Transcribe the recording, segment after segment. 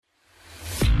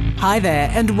Hi there,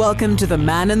 and welcome to the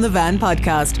Man in the Van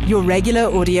podcast, your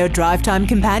regular audio drive time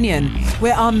companion,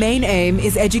 where our main aim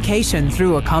is education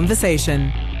through a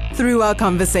conversation. Through our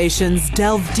conversations,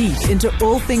 delve deep into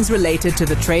all things related to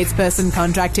the tradesperson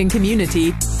contracting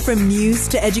community, from news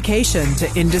to education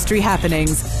to industry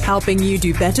happenings, helping you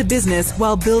do better business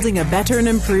while building a better and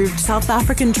improved South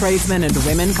African tradesmen and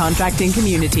women contracting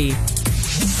community.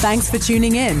 Thanks for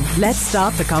tuning in. Let's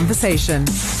start the conversation.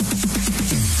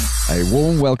 A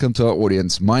warm welcome to our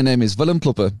audience. My name is Willem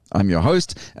Klopper. I'm your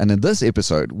host, and in this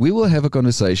episode, we will have a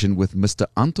conversation with Mr.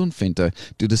 Anton Venter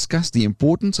to discuss the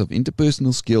importance of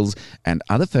interpersonal skills and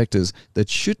other factors that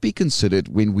should be considered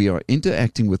when we are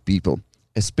interacting with people,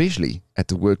 especially at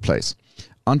the workplace.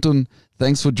 Anton,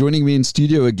 thanks for joining me in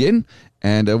studio again,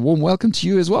 and a warm welcome to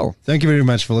you as well. Thank you very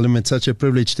much, Willem. It's such a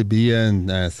privilege to be here,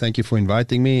 and thank you for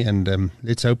inviting me, and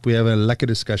let's hope we have a lucky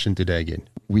discussion today again.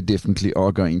 We definitely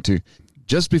are going to.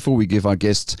 Just before we give our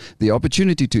guests the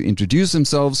opportunity to introduce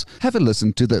themselves, have a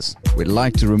listen to this. We'd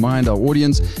like to remind our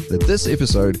audience that this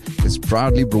episode is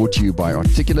proudly brought to you by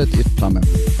Articulate It Plumber.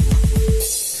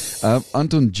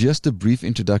 Anton, just a brief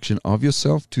introduction of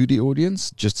yourself to the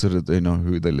audience, just so that they know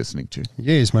who they're listening to.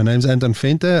 Yes, my name's Anton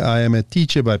Venter. I am a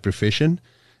teacher by profession,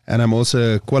 and I'm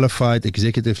also a qualified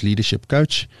executive leadership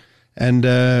coach. And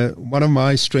one of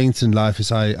my strengths in life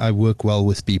is I work well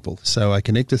with people. So I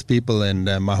connect with people, and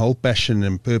my whole passion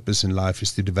and purpose in life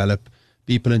is to develop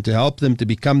people and to help them to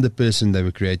become the person they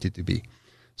were created to be.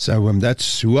 So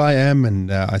that's who I am,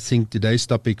 and I think today's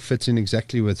topic fits in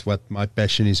exactly with what my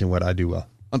passion is and what I do well.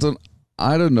 Anton,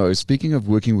 I don't know, speaking of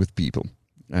working with people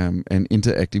and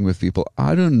interacting with people,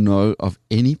 I don't know of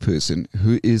any person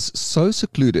who is so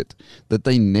secluded that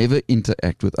they never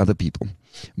interact with other people.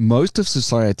 Most of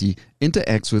society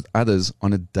interacts with others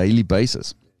on a daily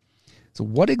basis. So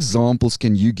what examples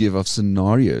can you give of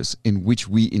scenarios in which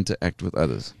we interact with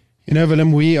others? You know,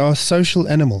 Willem, we are social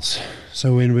animals.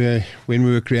 So when we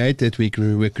were created, we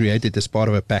were created as part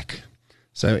of a pack.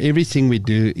 So everything we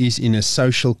do is in a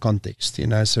social context, you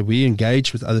know, so we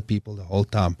engage with other people the whole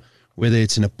time, whether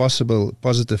it's in a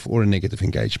positive or a negative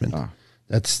engagement.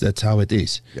 That's how it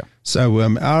is. Yeah. So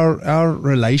our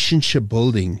relationship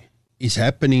building is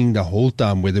happening the whole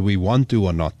time, whether we want to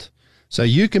or not. So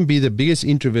you can be the biggest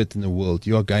introvert in the world.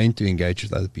 You are going to engage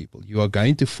with other people. You are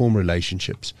going to form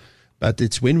relationships. But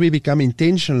it's when we become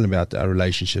intentional about our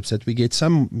relationships that we get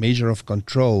some measure of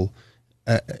control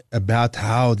about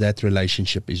how that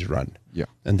relationship is run. Yeah.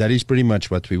 And that is pretty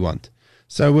much what we want.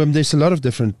 So there's a lot of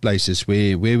different places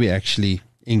where we actually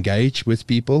engage with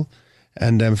people.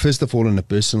 And first of all, on a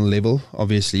personal level,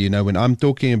 obviously, you know, when I'm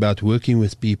talking about working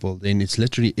with people, then it's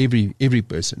literally every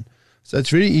person. So it's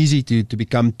very easy to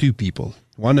become two people,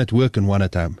 one at work and one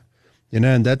at home, you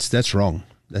know, and that's wrong.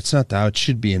 That's not how it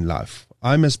should be in life.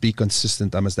 I must be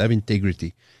consistent. I must have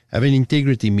integrity. Having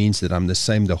integrity means that I'm the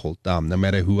same the whole time, no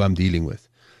matter who I'm dealing with.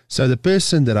 So the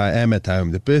person that I am at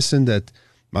home, the person that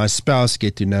my spouse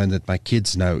get to know and that my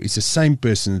kids know, is the same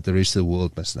person that the rest of the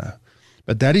world must know.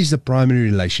 But that is the primary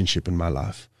relationship in my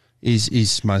life,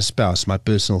 is my spouse, my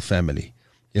personal family,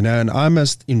 you know, and I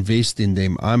must invest in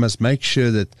them. I must make sure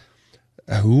that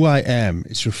who I am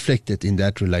is reflected in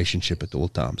that relationship at all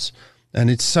times. And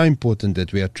it's so important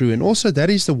that we are true. And also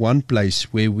that is the one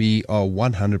place where we are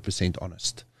 100%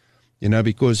 honest, you know,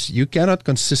 because you cannot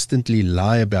consistently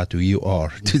lie about who you are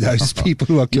to those people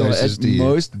who are closest to you. You're at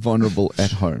most vulnerable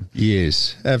at home.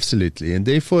 Yes, absolutely. And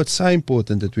therefore, it's so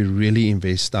important that we really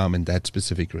invest time in that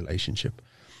specific relationship.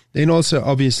 Then also,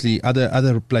 obviously,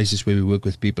 other places where we work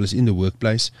with people is in the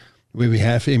workplace, where we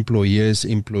have employers,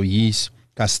 employees,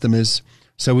 customers.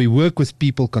 So we work with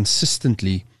people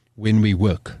consistently when we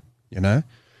work, you know.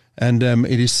 And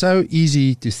it is so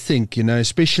easy to think, you know,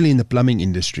 especially in the plumbing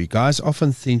industry, guys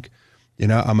often think, you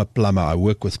know, I'm a plumber, I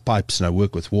work with pipes and I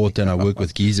work with water and I work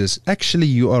with geysers. Actually,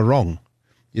 you are wrong.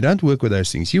 You don't work with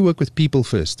those things. You work with people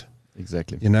first.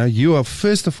 Exactly. You know, you are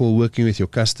first of all working with your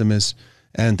customers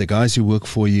and the guys who work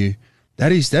for you.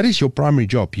 That is your primary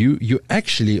job. You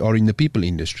actually are in the people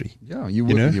industry. Yeah, you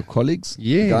work with your colleagues,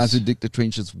 yes, the guys who dig the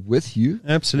trenches with you.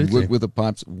 Absolutely. Work with the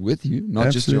pipes with you, not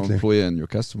Absolutely. just your employer and your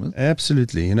customers.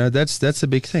 Absolutely. You know, that's a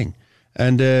big thing.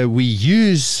 And we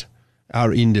use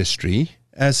our industry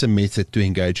as a method to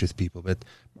engage with people. But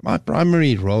my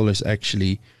primary role is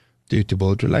actually to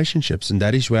build relationships, and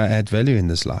that is where I add value in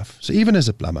this life. So even as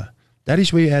a plumber, that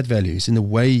is where you add value, is in the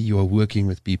way you are working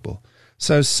with people.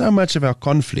 So much of our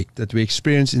conflict that we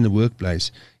experience in the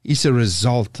workplace is a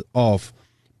result of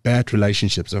bad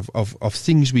relationships, of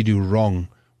things we do wrong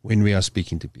when we are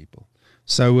speaking to people.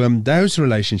 So those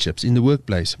relationships in the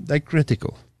workplace, they're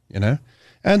critical, you know.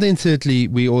 And then thirdly,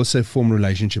 we also form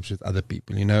relationships with other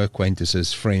people,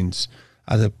 acquaintances, friends,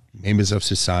 other members of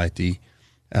society,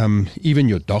 even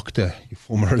your doctor, you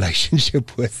form a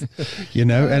relationship with,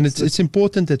 and it's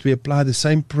important that we apply the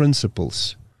same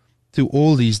principles to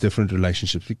all these different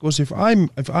relationships, because if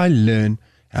I learn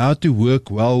how to work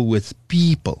well with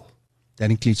people, that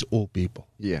includes all people.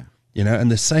 Yeah.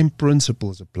 And the same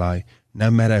principles apply no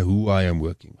matter who I am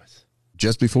working with.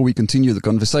 Just before we continue the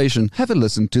conversation, have a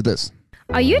listen to this.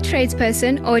 Are you a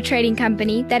tradesperson or a trading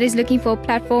company that is looking for a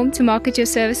platform to market your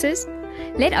services?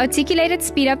 Let Articulated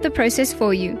speed up the process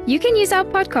for you. You can use our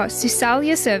podcast to sell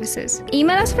your services.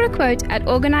 Email us for a quote at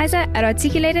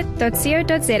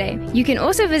organizer@articulated.co.za. You can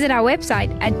also visit our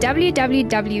website at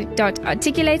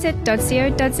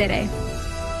www.articulated.co.za.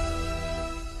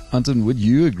 Anton, would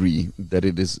you agree that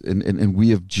it is, and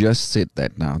we have just said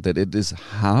that now, that it is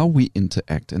how we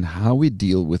interact and how we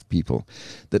deal with people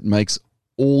that makes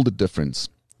all the difference,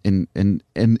 and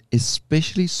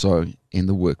especially so in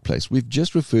the workplace. We've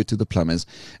just referred to the plumbers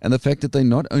and the fact that they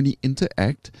not only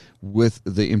interact with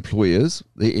the employers,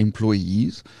 their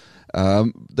employees,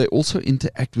 they also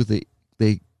interact with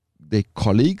their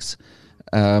colleagues,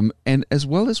 and as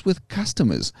well as with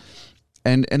customers.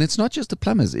 And it's not just the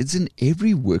plumbers, it's in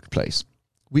every workplace.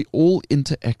 We all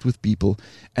interact with people,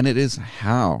 and it is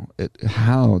how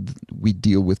we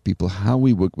deal with people, how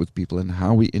we work with people, and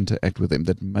how we interact with them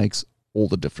that makes all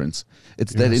the difference.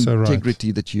 It's that integrity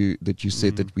right. that you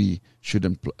said that we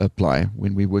should apply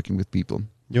when we're working with people.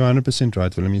 You're 100%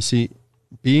 right, Willem. You see,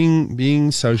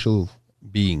 being social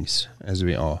beings as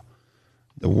we are,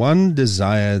 the one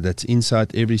desire that's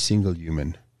inside every single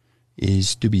human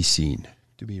is to be seen,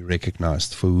 to be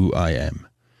recognized for who I am,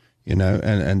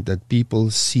 and that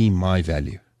people see my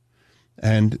value.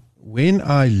 And when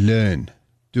I learn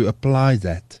to apply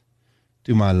that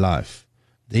to my life,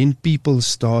 then people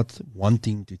start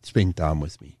wanting to spend time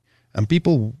with me. And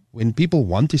when people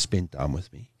want to spend time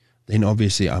with me, then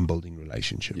obviously I'm building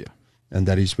relationship. Yeah. And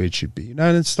that is where it should be.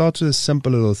 And it starts with a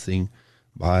simple little thing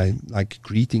by like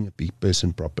greeting a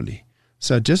person properly.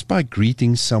 So just by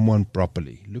greeting someone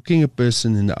properly, looking a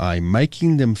person in the eye,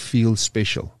 making them feel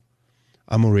special,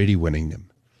 I'm already winning them.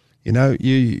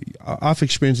 I've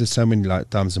experienced it so many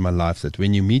times in my life that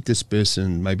when you meet this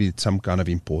person, maybe it's some kind of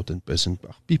important person,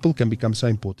 people can become so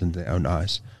important in their own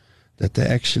eyes that they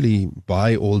actually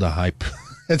buy all the hype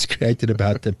that's created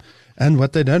about them. And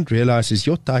what they don't realize is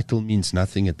your title means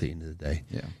nothing at the end of the day.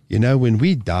 Yeah. When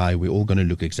we die, we're all going to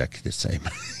look exactly the same.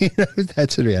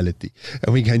 That's a reality.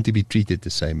 And we're going to be treated the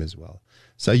same as well.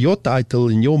 So your title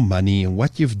and your money and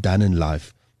what you've done in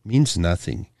life means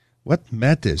nothing. What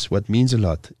matters, what means a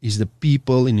lot, is the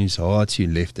people in whose hearts you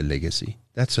left a legacy.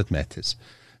 That's what matters.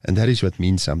 And that is what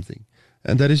means something.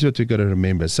 And that is what we've got to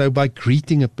remember. So by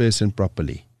greeting a person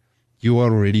properly, you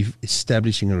are already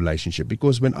establishing a relationship.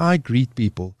 Because when I greet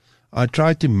people, I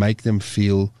try to make them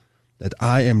feel that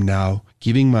I am now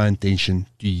giving my attention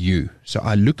to you. So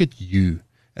I look at you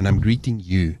and I'm greeting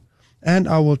you. And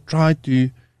I will try to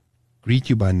greet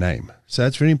you by name. So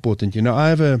that's very important. I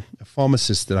have a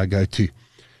pharmacist that I go to.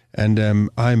 And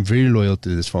I'm very loyal to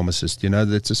this pharmacist.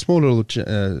 It's a small little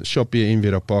shop here in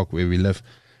Vera Park where we live.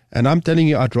 And I'm telling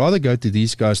you, I'd rather go to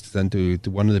these guys than to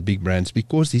one of the big brands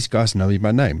because these guys know me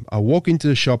by name. I walk into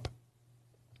the shop,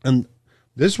 and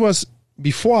this was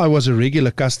before I was a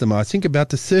regular customer. I think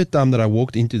about the third time that I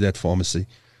walked into that pharmacy,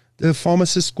 the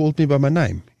pharmacist called me by my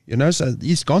name. So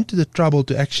he's gone to the trouble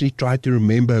to actually try to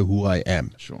remember who I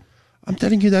am. Sure. I'm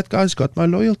telling you, that guy's got my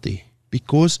loyalty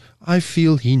because I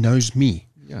feel he knows me.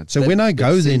 Yeah, so when I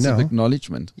go there now,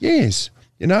 acknowledgement. Yes,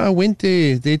 I went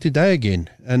there today again,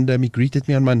 and he greeted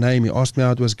me on my name. He asked me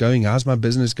how it was going, how's my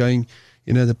business going,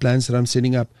 the plans that I'm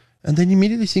setting up, and then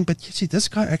immediately think, but you see, this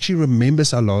guy actually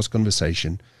remembers our last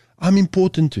conversation. I'm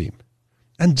important to him,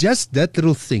 and just that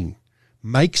little thing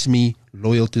makes me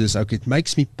loyal to this. Okay, it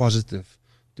makes me positive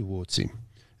towards him,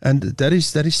 and that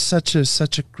is such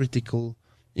a critical,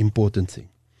 important thing.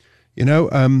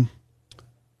 On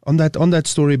that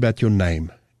story about your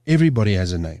name. Everybody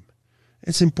has a name.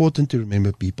 It's important to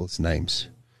remember people's names.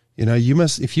 You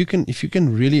must, if you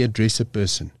can really address a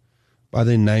person by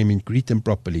their name and greet them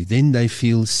properly, then they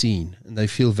feel seen and they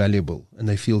feel valuable and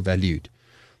they feel valued.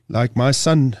 Like my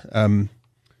son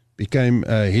became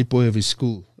a head boy of his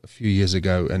school a few years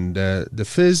ago, and the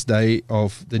first day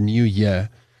of the new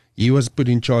year, he was put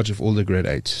in charge of all the grade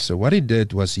 8s. So what he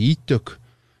did was he took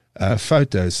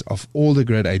photos of all the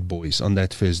grade 8 boys on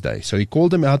that first day. So he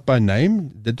called them out by name,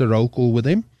 did the roll call with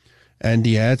them, and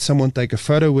he had someone take a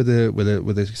photo with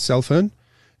a cell phone,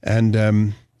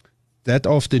 and that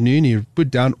afternoon, he put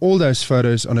down all those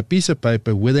photos on a piece of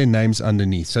paper with their names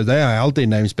underneath. So they held their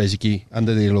names basically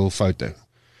under their little photo.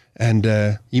 And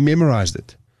he memorized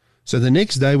it. So the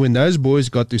next day when those boys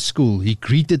got to school, he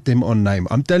greeted them on name.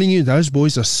 I'm telling you, those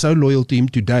boys are so loyal to him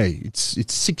today.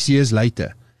 It's 6 years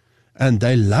later. And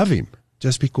they love him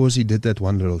just because he did that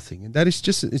one little thing. And that is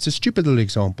just, it's a stupid little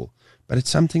example. But it's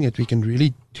something that we can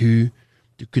really do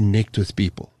to connect with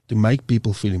people, to make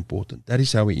people feel important. That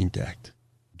is how we interact.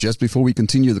 Just before we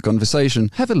continue the conversation,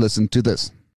 have a listen to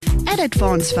this. At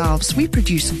Advanced Valves, we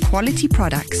produce quality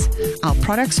products. Our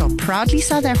products are proudly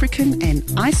South African and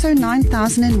ISO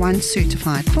 9001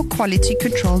 certified for quality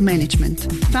control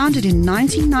management. Founded in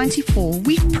 1994,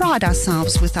 we pride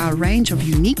ourselves with our range of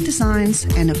unique designs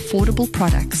and affordable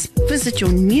products. Visit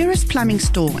your nearest plumbing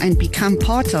store and become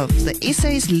part of the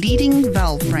SA's leading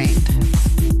valve brand.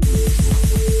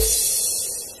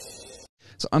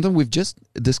 So, Anton, we've just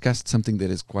discussed something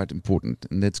that is quite important,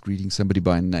 and that's greeting somebody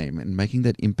by name and making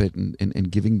that impact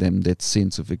and giving them that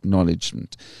sense of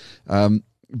acknowledgement.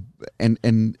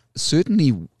 And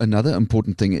certainly another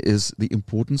important thing is the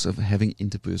importance of having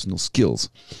interpersonal skills.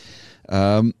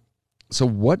 So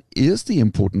what is the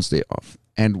importance thereof,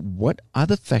 and what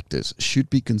other factors should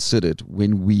be considered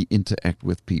when we interact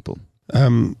with people?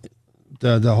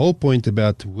 The whole point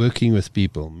about working with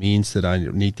people means that I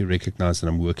need to recognize that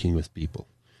I'm working with people.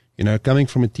 You know, coming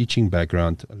from a teaching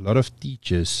background, a lot of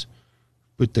teachers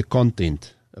put the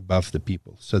content above the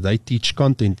people. So they teach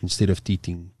content instead of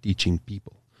teaching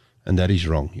people. And that is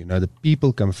wrong. You know, the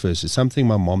people come first. It's something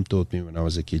my mom taught me when I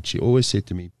was a kid. She always said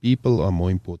to me, people are more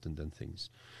important than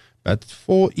things. But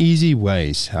 4 easy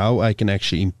ways how I can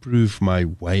actually improve my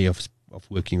way of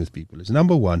working with people is,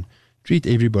 number 1, treat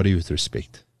everybody with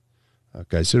respect.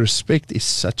 Okay, so respect is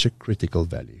such a critical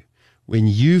value. When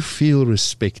you feel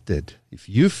respected, if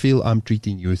you feel I'm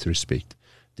treating you with respect,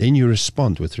 then you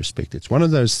respond with respect. It's one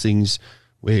of those things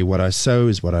where what I sow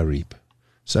is what I reap.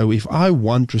 So if I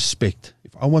want respect,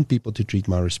 if I want people to treat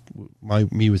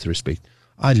me with respect,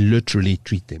 I literally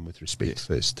treat them with respect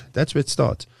first. That's where it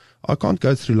starts. I can't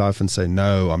go through life and say,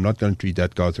 no, I'm not going to treat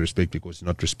that guy with respect because he's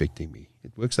not respecting me.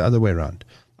 It works the other way around.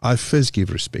 I first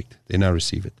give respect, then I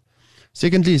receive it.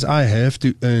 Secondly is I have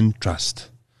to earn trust.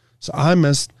 So I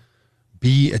must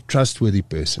be a trustworthy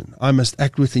person. I must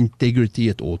act with integrity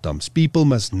at all times. People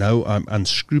must know I'm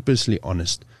unscrupulously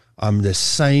honest. I'm the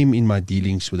same in my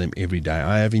dealings with them every day.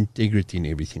 I have integrity in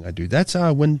everything I do. That's how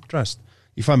I win trust.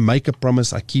 If I make a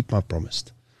promise, I keep my promise.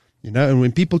 You know, and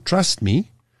when people trust me,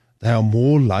 they are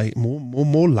more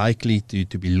likely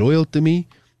to be loyal to me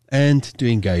and to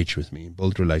engage with me,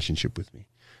 build relationship with me.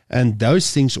 And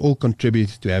those things all contribute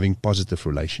to having positive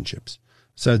relationships.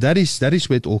 So that is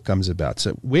where it all comes about.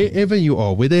 So wherever you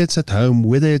are, whether it's at home,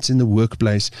 whether it's in the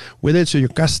workplace, whether it's with your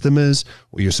customers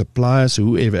or your suppliers or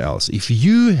whoever else, if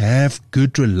you have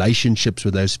good relationships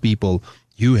with those people,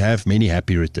 you have many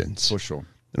happy returns. For sure.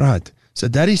 Right. So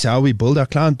that is how we build our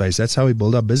client base. That's how we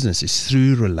build our business, is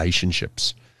through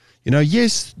relationships. You know,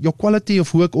 yes, your quality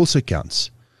of work also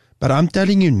counts. But I'm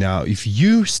telling you now, if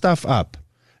you stuff up,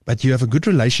 but you have a good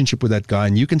relationship with that guy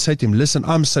and you can say to him, listen,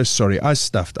 I'm so sorry, I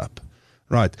stuffed up.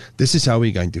 Right, this is how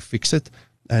we're going to fix it.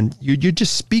 And you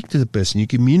just speak to the person, you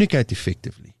communicate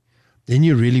effectively. Then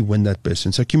you really win that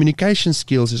person. So communication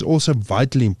skills is also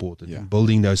vitally important in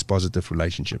building those positive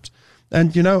relationships.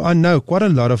 And, you know, I know quite a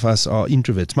lot of us are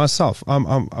introverts. Myself,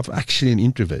 I'm actually an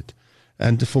introvert.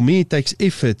 And for me, it takes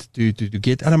effort to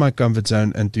get out of my comfort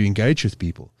zone and to engage with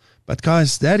people. But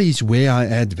guys, that is where I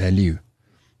add value,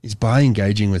 is by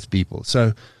engaging with people.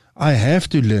 So I have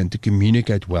to learn to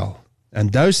communicate well.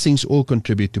 And those things all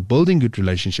contribute to building good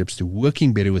relationships, to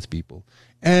working better with people,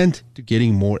 and to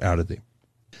getting more out of them.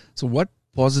 So what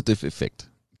positive effect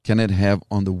can it have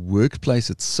on the workplace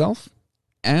itself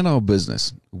and our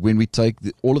business when we take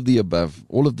all of the above,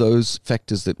 all of those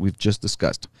factors that we've just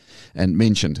discussed and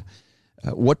mentioned?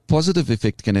 What positive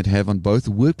effect can it have on both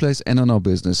the workplace and on our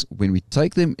business when we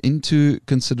take them into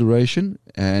consideration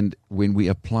and when we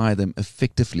apply them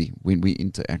effectively when we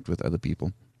interact with other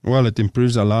people? Well, it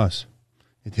improves our lives.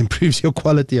 It improves your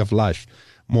quality of life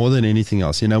more than anything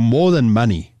else. You know, more than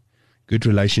money, good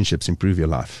relationships improve your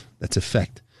life. That's a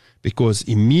fact. Because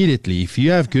immediately, if you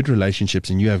have good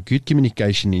relationships and you have good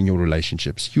communication in your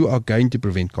relationships, you are going to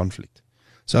prevent conflict.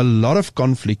 So a lot of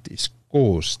conflict is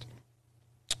caused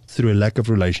through a lack of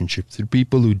relationship, through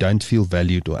people who don't feel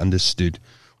valued or understood,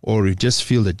 or who just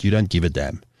feel that you don't give a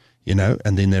damn, you know,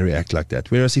 and then they react like that.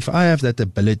 Whereas if I have that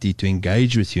ability to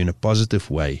engage with you in a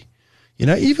positive way, you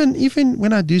know, even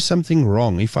when I do something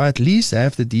wrong, if I at least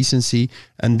have the decency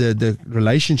and the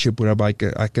relationship whereby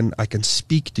I can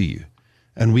speak to you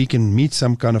and we can meet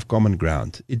some kind of common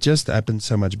ground, it just happens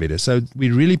so much better. So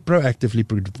we really proactively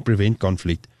prevent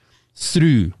conflict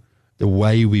through the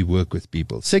way we work with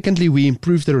people. Secondly, we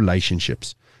improve the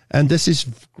relationships. And this is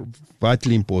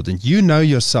vitally important. You know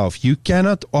yourself, you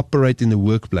cannot operate in the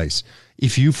workplace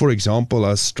if you, for example,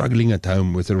 are struggling at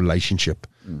home with a relationship,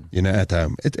 at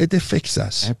home. It affects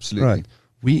us. Absolutely.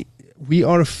 Right? We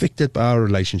are affected by our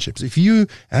relationships. If you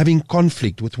having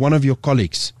conflict with one of your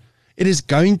colleagues, it is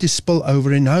going to spill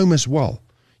over in home as well.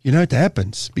 It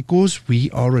happens because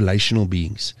we are relational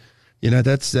beings.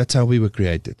 That's how we were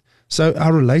created. So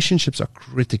our relationships are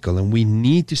critical, and we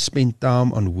need to spend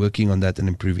time on working on that and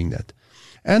improving that.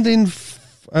 And then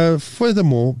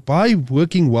furthermore, by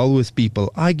working well with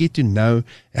people, I get to know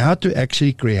how to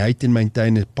actually create and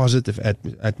maintain a positive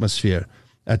atmosphere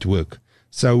at work.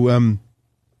 So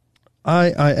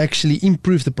I actually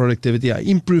improve the productivity. I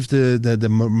improve the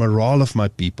morale of my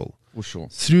people. For sure.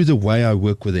 Through the way I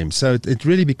work with them. So it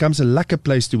really becomes a lacquer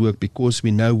place to work because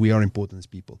we know we are important as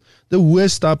people. The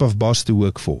worst type of boss to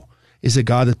work for is a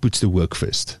guy that puts the work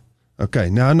first. Okay,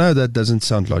 now I know that doesn't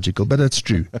sound logical, but that's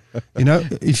true.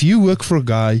 If you work for a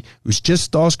guy who's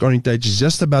just task-oriented, is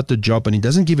just about the job, and he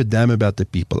doesn't give a damn about the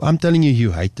people, I'm telling you,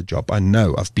 you hate the job. I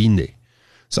know, I've been there.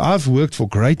 So I've worked for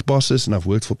great bosses, and I've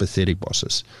worked for pathetic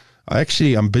bosses.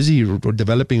 I'm busy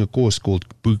developing a course called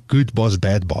Good Boss,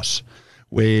 Bad Boss,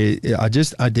 where I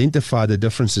just identify the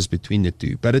differences between the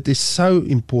two. But it is so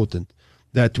important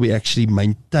that we actually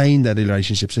maintain that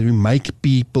relationship, so we make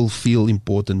people feel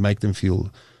important, make them feel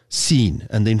seen.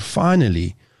 And then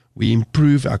finally, we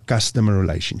improve our customer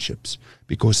relationships,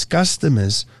 because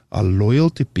customers are loyal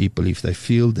to people if they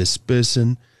feel this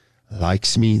person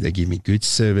likes me, they give me good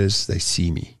service, they see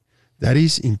me. That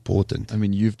is important. I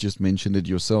mean, you've just mentioned it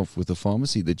yourself with the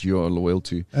pharmacy that you are loyal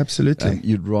to. Absolutely.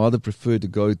 You'd rather prefer to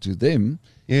go to them,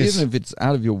 yes, even if it's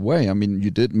out of your way. I mean, you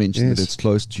did mention yes, that it's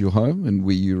close to your home and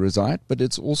where you reside, but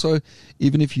it's also,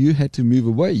 even if you had to move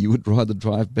away, you would rather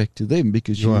drive back to them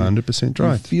because you're 100%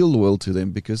 right. You feel loyal to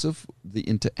them because of the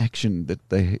interaction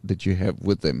that you have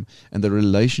with them and the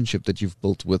relationship that you've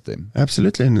built with them.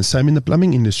 Absolutely. And the same in the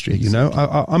plumbing industry. Exactly.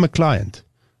 I'm a client,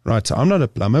 right? So I'm not a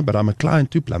plumber, but I'm a client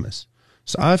to plumbers.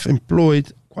 So I've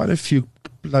employed quite a few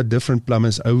different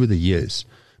plumbers over the years.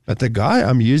 But the guy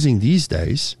I'm using these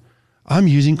days, I'm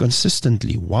using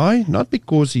consistently. Why? Not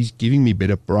because he's giving me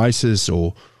better prices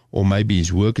or maybe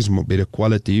his work is more better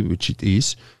quality, which it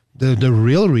is. The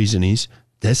real reason is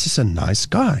this is a nice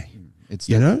guy.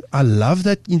 I love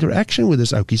that interaction with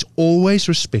this oak. He's always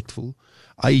respectful.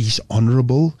 He's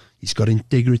honorable. He's got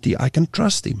integrity. I can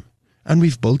trust him. And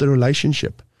we've built a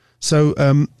relationship. So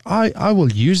I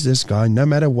will use this guy no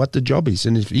matter what the job is.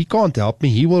 And if he can't help me,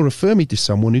 he will refer me to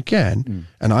someone who can.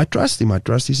 And I trust him. I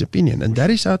trust his opinion. And that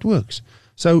is how it works.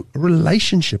 So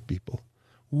relationship people,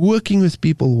 working with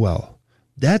people well,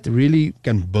 that really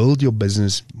can build your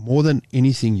business more than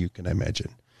anything you can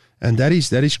imagine. And that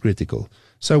is critical.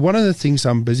 So one of the things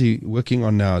I'm busy working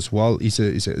on now as well is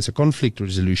a conflict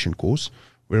resolution course,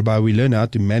 whereby we learn how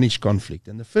to manage conflict.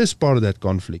 And the first part of that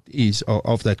conflict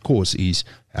of that course is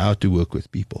how to work with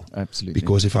people. Absolutely.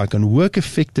 Because if I can work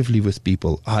effectively with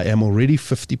people, I am already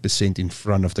 50% in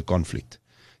front of the conflict.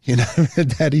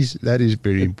 That is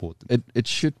very important. It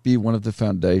should be one of the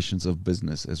foundations of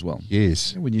business as well.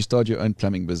 Yes. When you start your own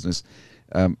plumbing business,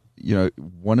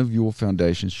 one of your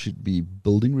foundations should be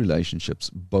building relationships,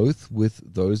 both with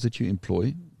those that you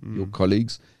employ, your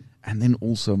colleagues, and then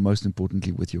also, most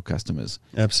importantly, with your customers.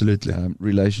 Absolutely.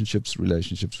 Relationships.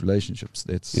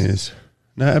 That's yes.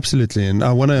 No, absolutely. And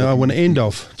I want to end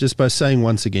off just by saying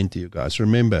once again to you guys,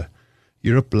 remember,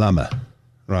 you're a plumber,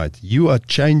 right? You are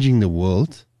changing the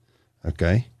world,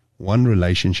 okay? One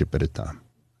relationship at a time.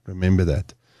 Remember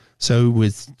that. So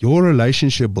with your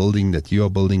relationship building that you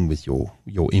are building with your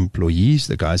employees,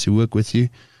 the guys who work with you,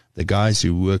 the guys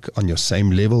who work on your same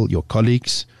level, your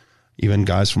colleagues, even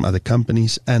guys from other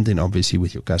companies, and then obviously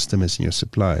with your customers and your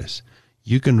suppliers,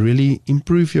 you can really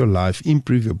improve your life,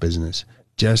 improve your business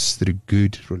just through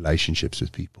good relationships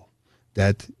with people.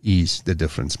 That is the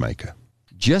difference maker.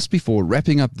 Just before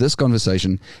wrapping up this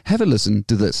conversation, have a listen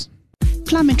to this.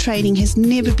 Plumber training has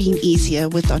never been easier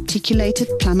with articulated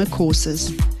plumber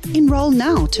courses. Enroll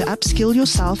now to upskill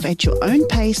yourself at your own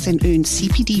pace and earn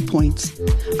CPD points.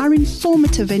 Our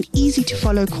informative and easy to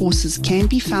follow courses can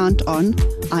be found on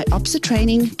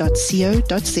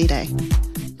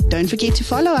iopsatraining.co.za. Don't forget to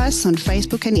follow us on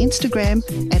Facebook and Instagram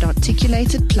at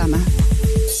Articulated Plumber.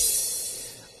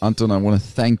 Anton, I want to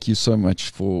thank you so much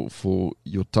for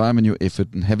your time and your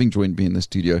effort and having joined me in the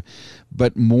studio,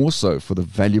 but more so for the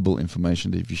valuable information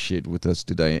that you shared with us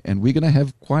today. And we're going to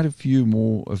have quite a few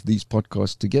more of these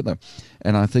podcasts together.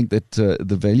 And I think that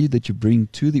the value that you bring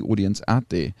to the audience out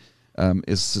there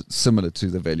is similar to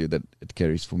the value that it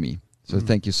carries for me. So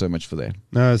thank you so much for that.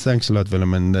 No, thanks a lot,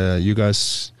 Willem. And you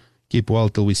guys keep well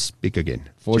till we speak again.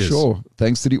 For Cheers. sure.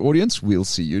 Thanks to the audience. We'll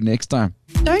see you next time.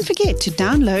 Don't forget to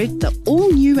download the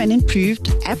all-new and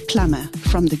improved App Plumber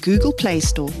from the Google Play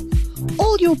Store.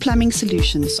 All your plumbing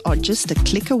solutions are just a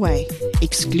click away,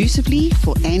 exclusively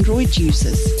for Android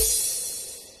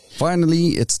users.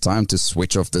 Finally, it's time to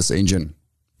switch off this engine.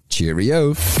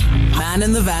 Cheerio. Man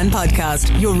in the Van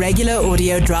Podcast, your regular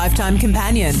audio drive time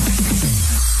companion.